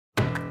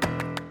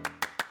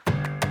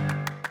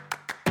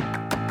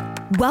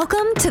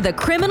Welcome to the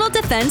Criminal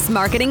Defense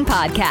Marketing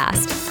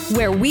Podcast,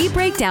 where we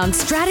break down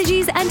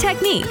strategies and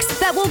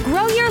techniques that will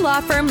grow your law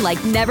firm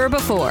like never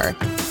before.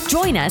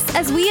 Join us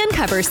as we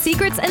uncover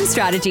secrets and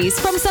strategies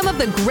from some of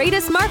the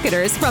greatest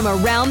marketers from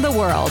around the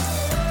world.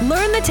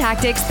 Learn the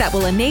tactics that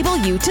will enable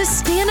you to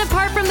stand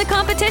apart from the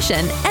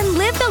competition and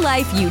live the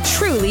life you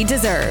truly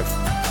deserve.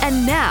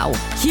 And now,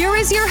 here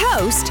is your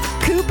host,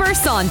 Cooper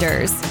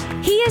Saunders.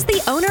 He is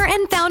the owner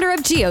and founder of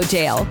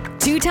GeoJail,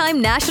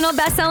 two-time national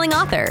best-selling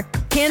author,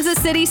 Kansas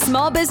City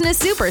small business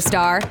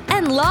superstar,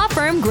 and law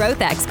firm growth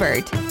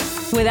expert.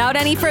 Without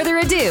any further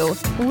ado,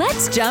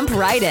 let's jump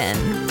right in.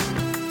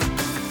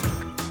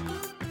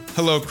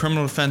 Hello,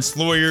 criminal defense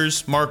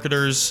lawyers,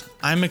 marketers.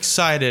 I'm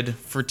excited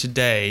for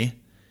today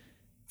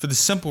for the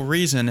simple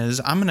reason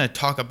is I'm going to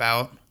talk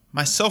about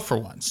myself for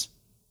once.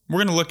 We're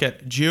going to look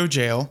at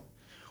GeoJail,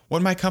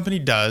 what my company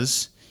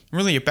does, and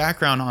really a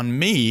background on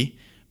me,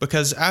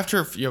 because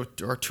after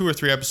our 2 or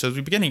 3 episodes,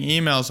 we've been getting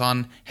emails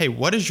on, hey,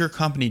 what does your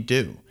company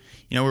do?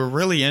 We're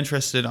really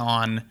interested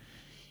on,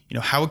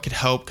 how it could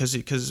help because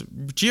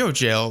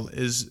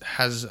GeoJail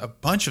has a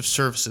bunch of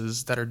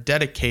services that are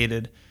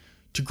dedicated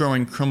to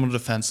growing criminal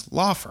defense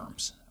law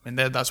firms. I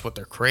mean, that's what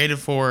they're created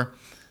for.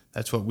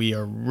 That's what we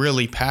are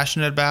really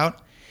passionate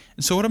about.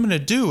 And so what I'm going to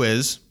do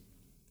is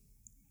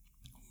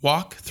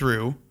walk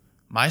through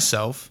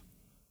myself,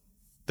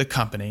 the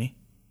company,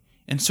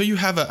 and so you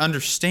have an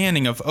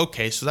understanding of,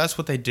 okay, so that's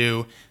what they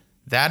do.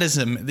 That is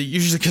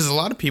usually because a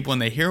lot of people, when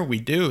they hear what we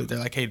do, they're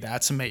like, hey,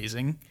 that's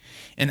amazing.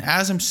 And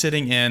as I'm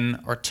sitting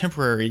in our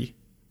temporary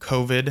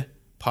COVID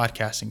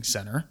podcasting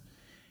center,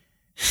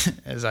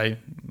 as I'm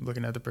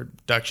looking at the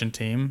production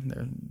team,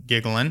 they're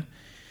giggling.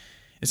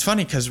 It's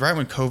funny because right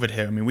when COVID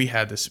hit, we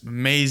had this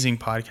amazing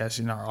podcast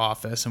in our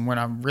office, and we're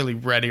not really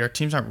ready. Our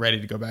team's not ready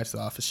to go back to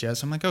the office yet.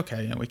 So I'm like,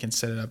 okay, we can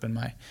set it up in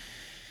my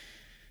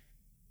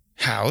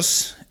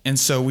house. And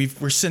so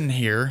we're sitting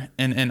here,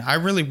 and I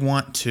really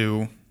want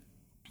to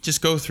just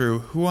go through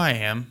who I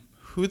am,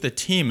 who the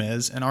team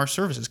is, and our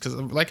services. Because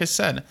like I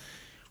said,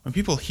 when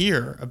people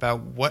hear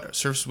about what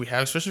services we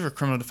have, especially for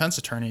criminal defense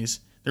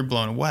attorneys, they're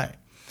blown away.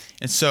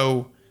 And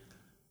so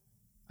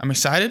I'm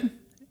excited.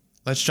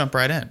 Let's jump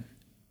right in.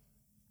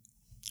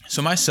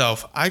 So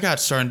myself, I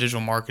got started in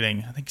digital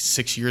marketing, I think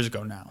 6 years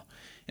ago now.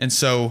 And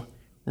so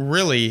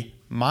really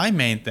my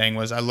main thing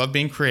was I love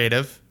being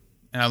creative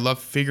and I love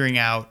figuring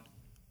out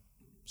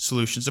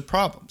solutions to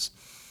problems.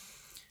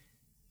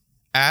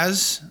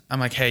 As I'm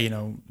like, hey,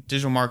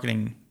 digital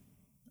marketing,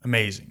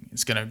 amazing.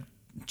 It's going to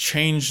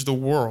change the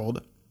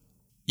world.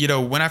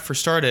 When I first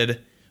started,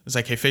 it was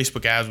like, hey,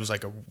 Facebook ads was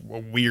like a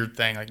weird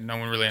thing. Like no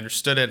one really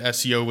understood it.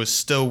 SEO was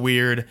still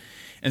weird.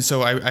 And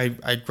so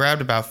I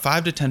grabbed about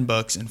 5 to 10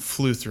 books and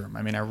flew through them.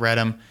 I read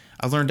them.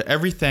 I learned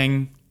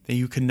everything that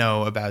you could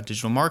know about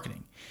digital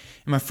marketing.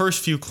 And my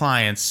first few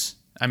clients,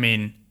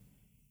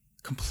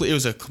 it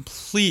was a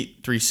complete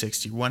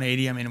 360,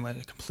 180. It was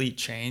a complete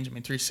change.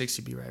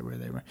 360 be right where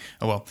they were.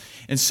 Oh, well.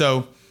 And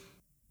so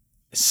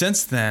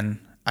since then,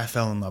 I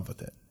fell in love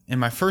with it. In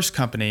my first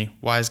company,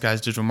 Wise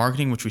Guys Digital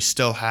Marketing, which we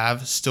still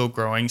have, still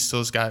growing, still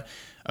has got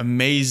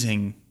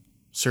amazing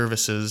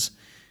services.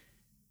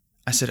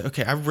 I said,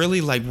 okay, I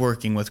really like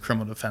working with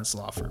criminal defense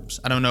law firms.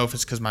 I don't know if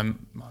it's because my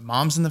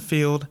mom's in the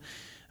field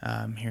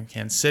here in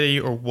Kansas City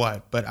or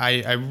what, but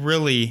I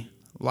really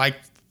like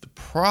the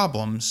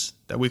problems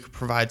that we could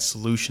provide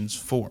solutions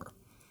for.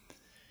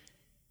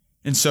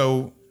 And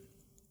so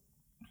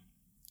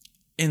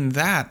in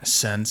that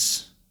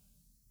sense,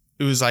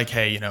 it was like,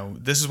 hey,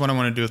 this is what I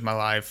want to do with my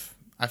life.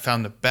 I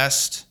found the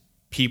best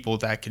people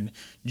that can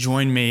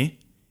join me.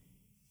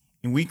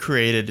 And we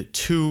created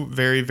 2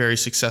 very, very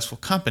successful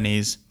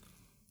companies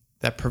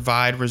that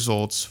provide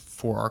results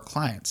for our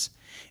clients.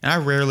 And I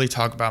rarely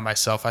talk about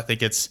myself. I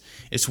think it's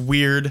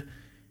weird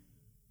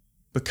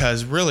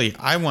because really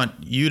I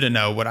want you to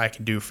know what I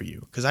can do for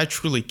you because I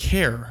truly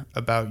care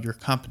about your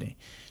company.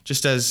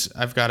 Just as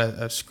I've got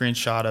a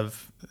screenshot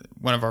of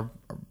one of our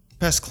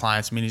best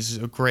clients. He's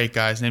a great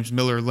guy. His name's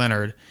Miller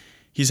Leonard.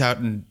 He's out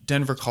in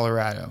Denver,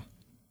 Colorado.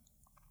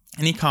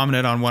 And he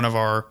commented on one of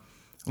our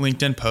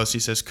LinkedIn posts. He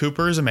says,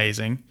 Cooper is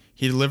amazing.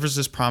 He delivers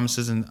his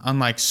promises, and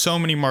unlike so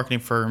many marketing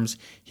firms,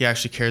 he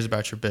actually cares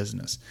about your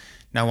business.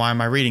 Now, why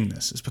am I reading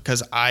this? It's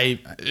because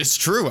it's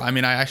true. I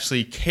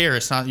actually care.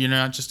 It's not, you're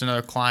not just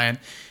another client.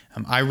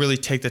 I really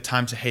take the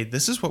time to, hey,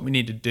 this is what we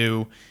need to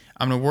do.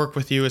 I'm going to work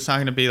with you. It's not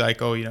going to be like,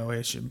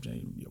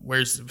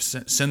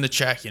 send the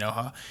check,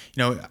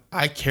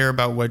 I care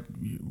about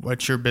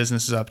what your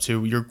business is up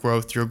to, your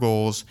growth, your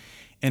goals.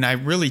 And I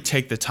really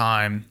take the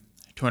time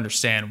to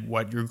understand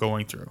what you're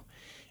going through.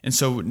 And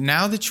so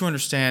now that you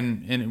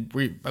understand,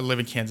 and I live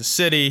in Kansas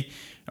City,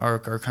 our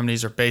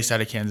companies are based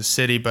out of Kansas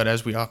City, but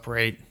as we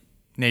operate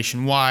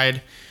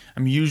nationwide,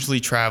 I'm usually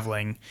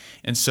traveling.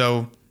 And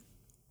so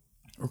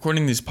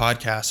recording these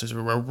podcasts is a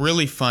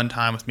really fun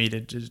time with me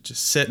to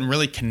just sit and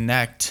really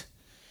connect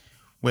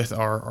with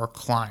our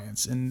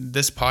clients. And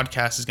this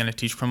podcast is going to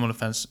teach criminal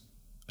defense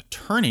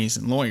attorneys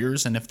and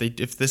lawyers, and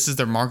if this is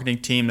their marketing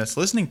team that's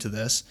listening to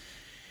this,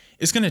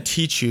 is going to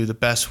teach you the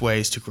best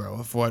ways to grow,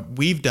 of what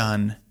we've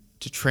done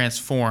to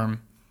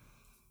transform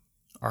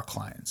our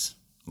clients,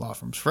 law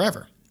firms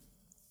forever.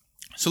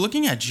 So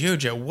looking at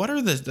GeoJail, what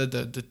are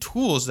the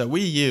tools that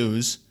we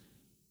use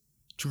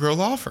to grow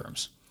law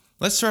firms?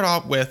 Let's start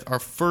off with our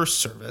first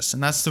service,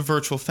 and that's the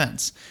virtual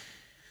fence.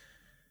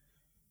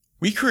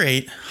 We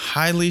create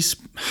highly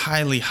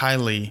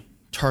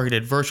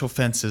targeted virtual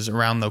fences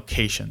around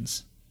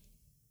locations.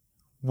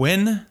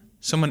 When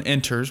someone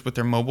enters with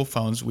their mobile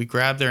phones, we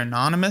grab their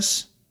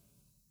anonymous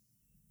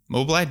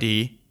mobile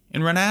ID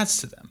and run ads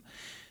to them.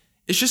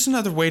 It's just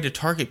another way to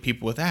target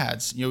people with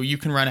ads. You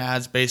can run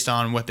ads based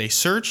on what they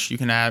search. You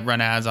can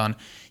run ads on,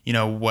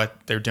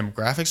 what their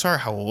demographics are.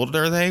 How old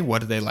are they?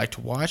 What do they like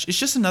to watch? It's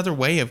just another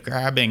way of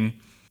grabbing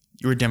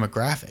your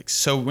demographics.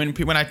 So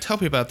when I tell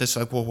people about this,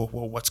 like, whoa,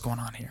 what's going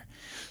on here?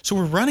 So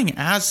we're running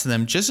ads to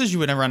them just as you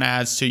would run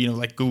ads to,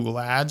 like Google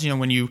ads.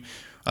 When you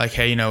like,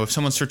 hey, if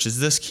someone searches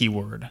this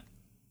keyword,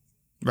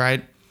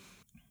 right?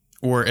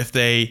 Or if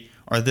they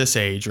are this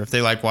age, or if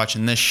they like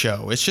watching this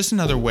show, it's just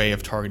another way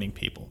of targeting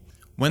people.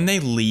 When they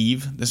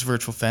leave this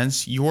virtual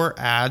fence, your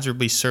ads will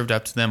be served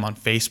up to them on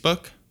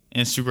Facebook,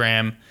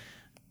 Instagram,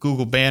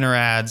 Google banner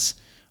ads,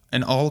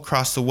 and all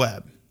across the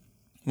web.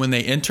 When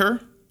they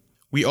enter,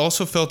 we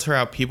also filter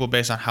out people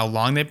based on how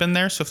long they've been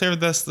there. So if they're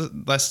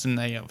less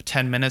than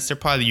 10 minutes, they're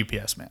probably the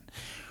UPS man.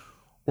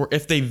 Or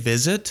if they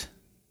visit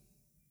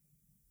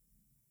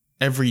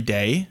every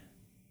day,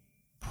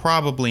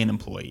 probably an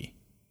employee.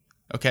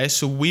 Okay,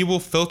 so we will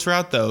filter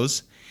out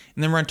those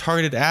and then run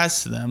targeted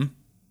ads to them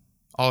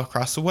all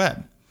across the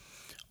web.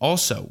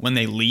 Also, when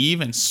they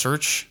leave and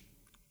search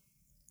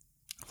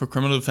for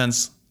criminal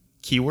defense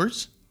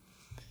keywords,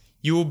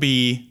 you will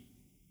be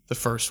the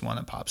first one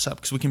that pops up,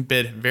 because we can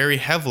bid very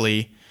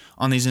heavily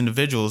on these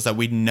individuals that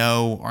we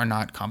know are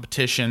not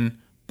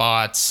competition,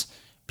 bots,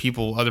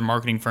 people, other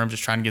marketing firms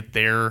just trying to get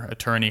their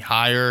attorney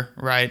higher,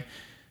 right?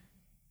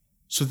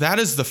 So that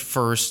is the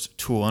first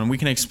tool, and I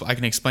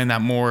can explain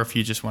that more if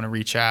you just want to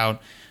reach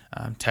out.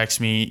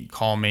 Text me,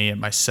 call me at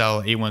my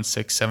cell,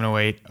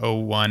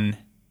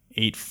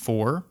 816-708-0184,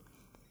 or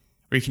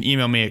you can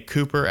email me at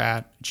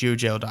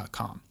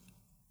cooper@geojail.com.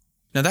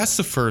 Now that's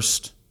the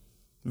first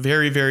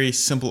very, very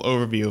simple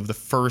overview of the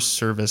first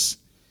service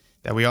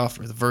that we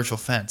offer, the virtual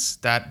fence.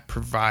 That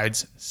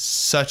provides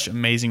such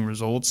amazing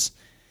results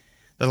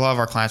that a lot of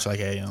our clients are like,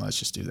 hey, let's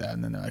just do that.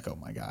 And then they're like, oh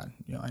my God,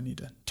 I need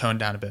to tone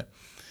down a bit.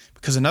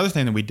 Because another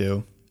thing that we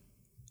do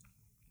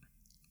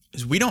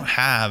is we don't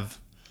have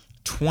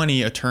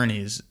 20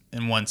 attorneys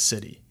in one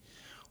city.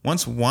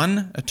 Once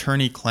one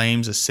attorney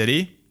claims a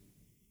city,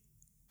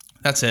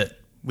 that's it.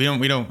 I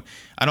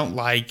don't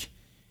like,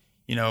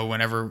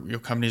 whenever your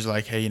company's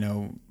like, hey,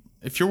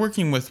 if you're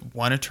working with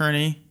one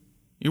attorney,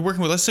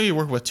 let's say you're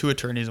working with two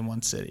attorneys in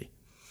one city.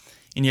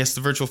 And yes,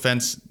 the virtual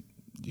fence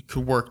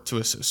could work to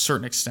a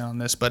certain extent on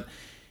this, but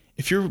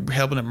if you're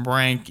helping them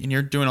rank and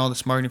you're doing all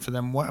this marketing for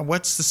them,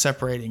 what's the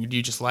separating? Do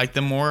you just like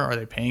them more? Are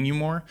they paying you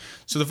more?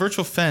 So the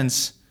virtual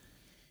fence,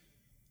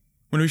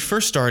 when we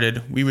first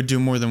started, we would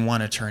do more than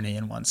one attorney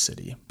in one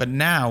city. But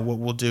now what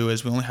we'll do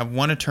is we only have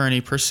one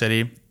attorney per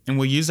city, and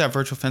we'll use that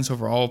virtual fence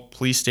over all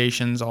police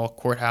stations, all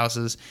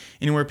courthouses,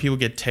 anywhere people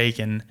get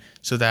taken,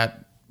 so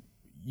that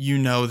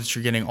that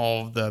you're getting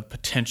all of the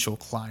potential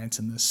clients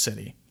in this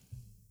city.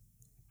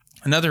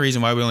 Another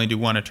reason why we only do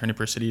one attorney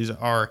per city is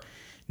our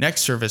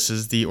next service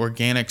is the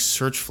organic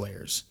search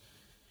flares.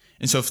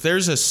 And so if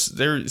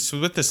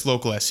so with this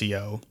local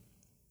SEO,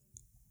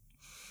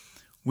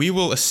 we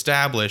will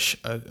establish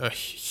a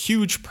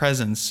huge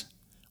presence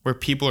where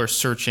people are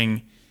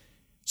searching,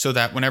 so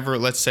that whenever,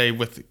 let's say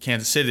with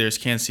Kansas City, there's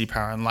Kansas City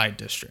Power and Light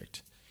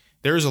District.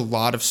 There's a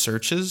lot of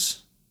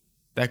searches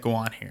that go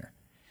on here.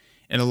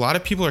 And a lot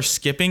of people are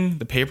skipping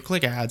the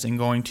pay-per-click ads and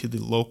going to the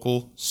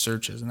local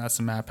searches. And that's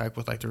the map pack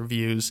with like the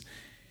reviews.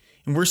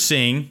 And we're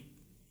seeing,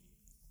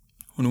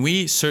 when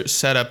we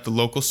set up the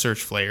local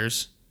search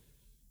flares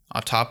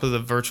on top of the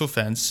virtual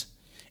fence,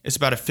 it's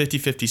about a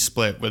 50-50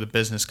 split where the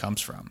business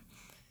comes from.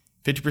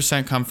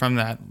 50% come from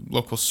that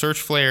local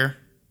search flare,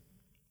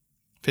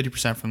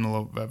 50% from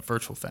the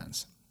virtual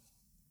fence.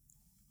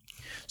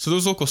 So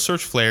those local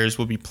search flares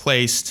will be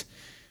placed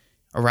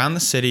around the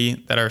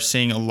city that are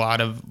seeing a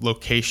lot of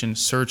location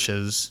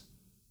searches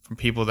from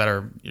people that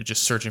are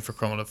just searching for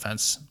criminal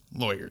defense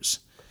lawyers.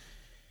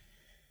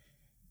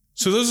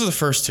 So those are the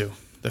first two.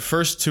 The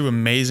first two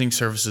amazing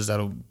services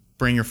that'll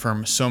bring your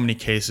firm so many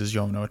cases you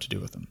don't know what to do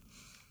with them.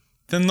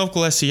 Then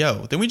local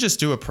SEO. Then we just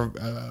do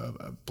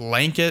a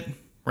blanket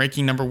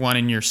ranking number one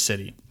in your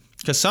city.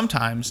 Because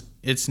sometimes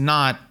it's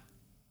not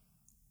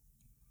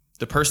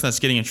the person that's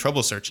getting in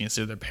trouble searching. It's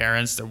either their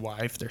parents, their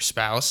wife, their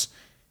spouse.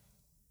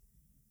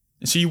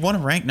 And so you want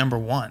to rank number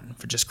one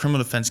for just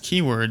criminal defense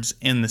keywords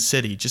in the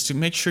city, just to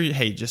make sure,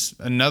 just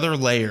another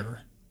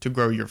layer to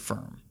grow your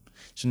firm.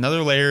 Just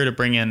another layer to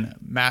bring in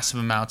massive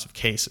amounts of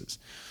cases.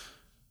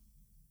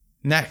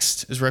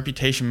 Next is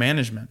reputation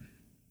management.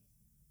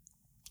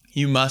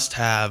 You must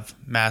have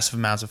massive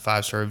amounts of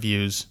 5-star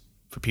reviews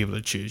for people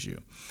to choose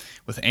you.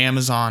 with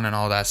Amazon and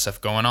all that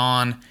stuff going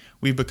on,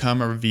 we've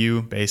become a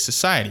review-based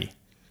society.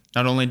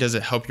 Not only does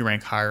it help you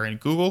rank higher in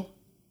Google,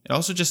 it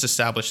also just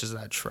establishes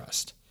that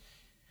trust.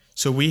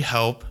 So we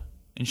help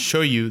and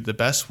show you the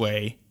best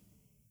way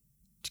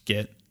to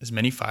get as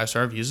many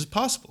 5-star reviews as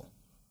possible.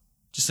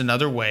 Just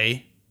another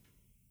way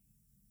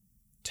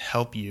to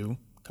help you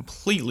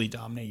completely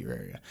dominate your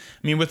area.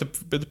 I mean, with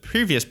the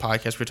previous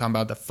podcast, we were talking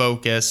about the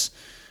focus,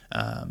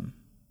 and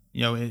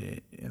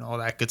all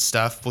that good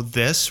stuff. Well,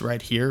 this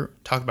right here,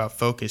 talk about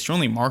focus. You're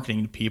only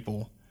marketing to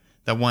people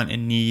that want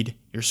and need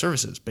your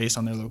services based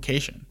on their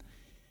location.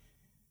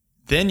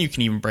 Then you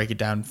can even break it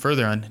down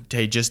further on,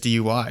 hey, just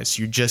DUIs.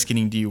 So you're just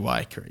getting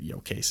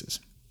DUI cases.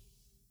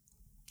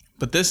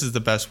 But this is the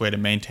best way to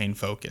maintain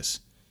focus.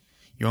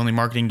 You're only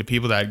marketing to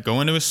people that go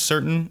into a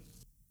certain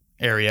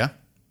area.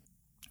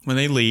 When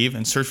they leave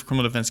and search for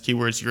criminal defense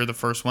keywords, you're the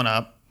first one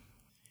up.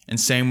 And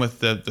same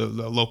with the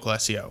local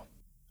SEO.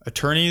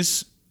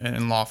 Attorneys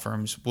and law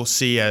firms will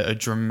see a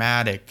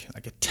dramatic,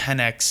 like a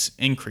 10x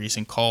increase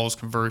in calls,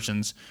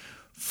 conversions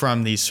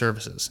from these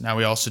services. Now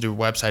we also do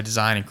website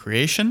design and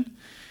creation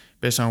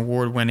based on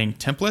award-winning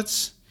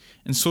templates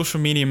and social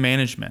media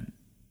management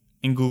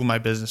and Google My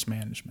Business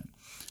Management.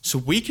 So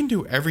we can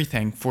do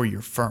everything for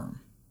your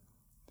firm,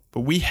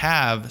 but we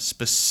have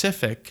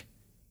specific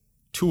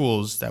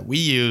tools that we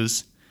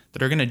use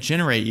that are going to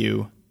generate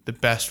you the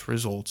best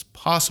results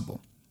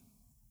possible.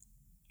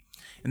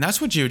 And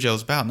that's what GeoJail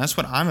is about, and that's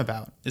what I'm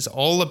about. It's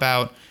all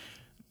about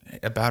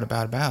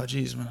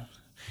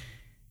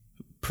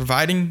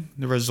providing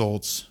the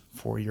results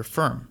for your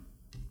firm.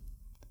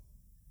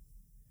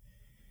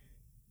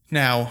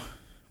 Now,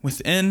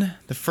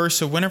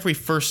 whenever we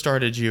first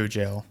started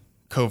GeoJail,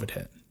 COVID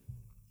hit.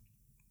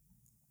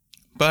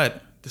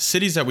 But the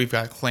cities that we've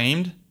got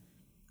claimed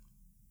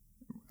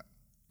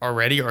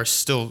already are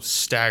still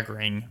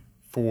staggering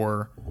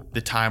for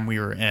the time we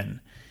were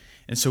in.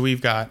 And so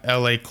we've got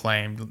LA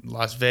claimed,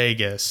 Las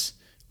Vegas,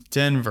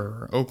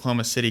 Denver,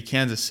 Oklahoma City,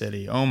 Kansas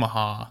City,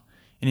 Omaha,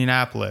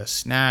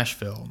 Indianapolis,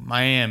 Nashville,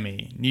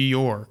 Miami, New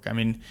York. I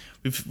mean,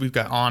 we've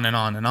got on and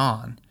on and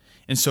on.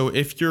 And so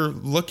if you're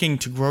looking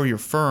to grow your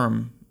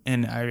firm,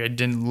 and I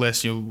didn't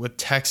list, with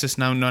Texas,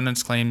 no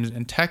one's claims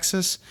in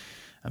Texas,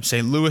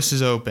 St. Louis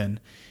is open.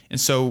 And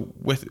so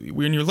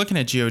when you're looking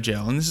at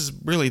GeoJail, and this is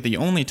really the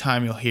only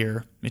time you'll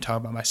hear me talk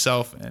about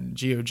myself and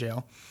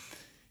GeoJail,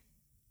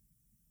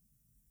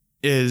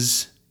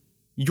 is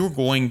you're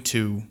going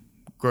to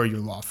grow your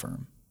law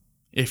firm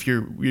if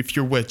you're with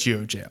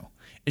GeoJail.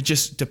 It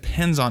just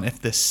depends on if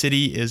the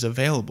city is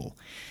available.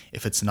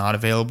 If it's not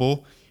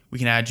available, we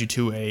can add you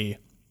to a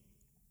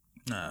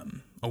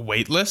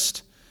wait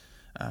list.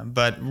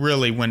 But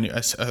really, when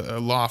a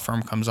law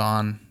firm comes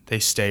on, they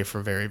stay for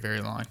a very,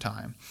 very long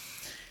time.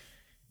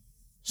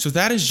 So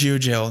that is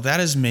GeoJail. That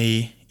is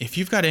me. If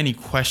you've got any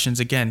questions,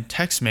 again,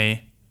 text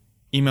me.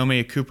 Email me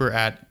at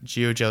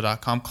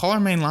cooper@geojail.com. Call our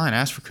main line.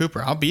 Ask for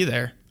Cooper. I'll be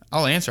there.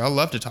 I'll answer. I'll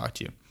love to talk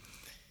to you.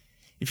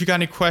 If you've got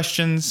any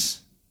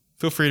questions,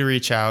 feel free to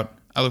reach out.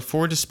 I look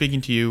forward to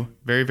speaking to you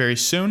very, very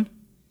soon.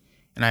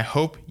 And I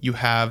hope you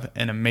have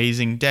an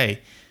amazing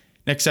day.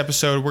 Next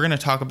episode, we're going to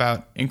talk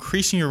about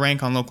increasing your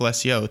rank on local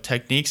SEO,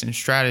 techniques and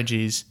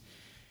strategies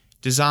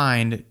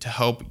designed to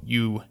help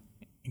you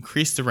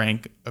increase the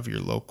rank of your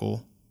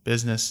local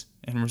business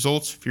and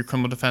results for your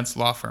criminal defense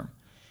law firm.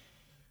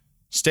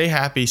 Stay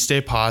happy, stay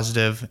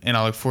positive, and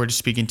I look forward to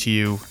speaking to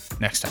you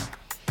next time.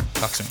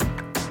 Talk soon.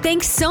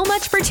 Thanks so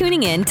much for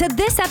tuning in to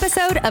this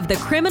episode of the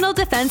Criminal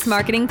Defense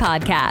Marketing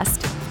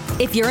Podcast.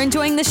 If you're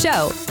enjoying the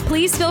show,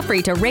 please feel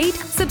free to rate,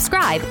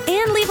 subscribe,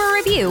 and leave a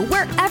review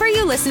wherever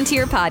you listen to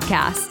your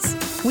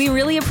podcasts. We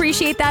really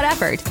appreciate that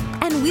effort,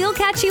 and we'll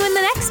catch you in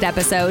the next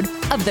episode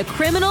of the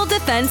Criminal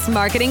Defense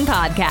Marketing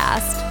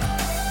Podcast.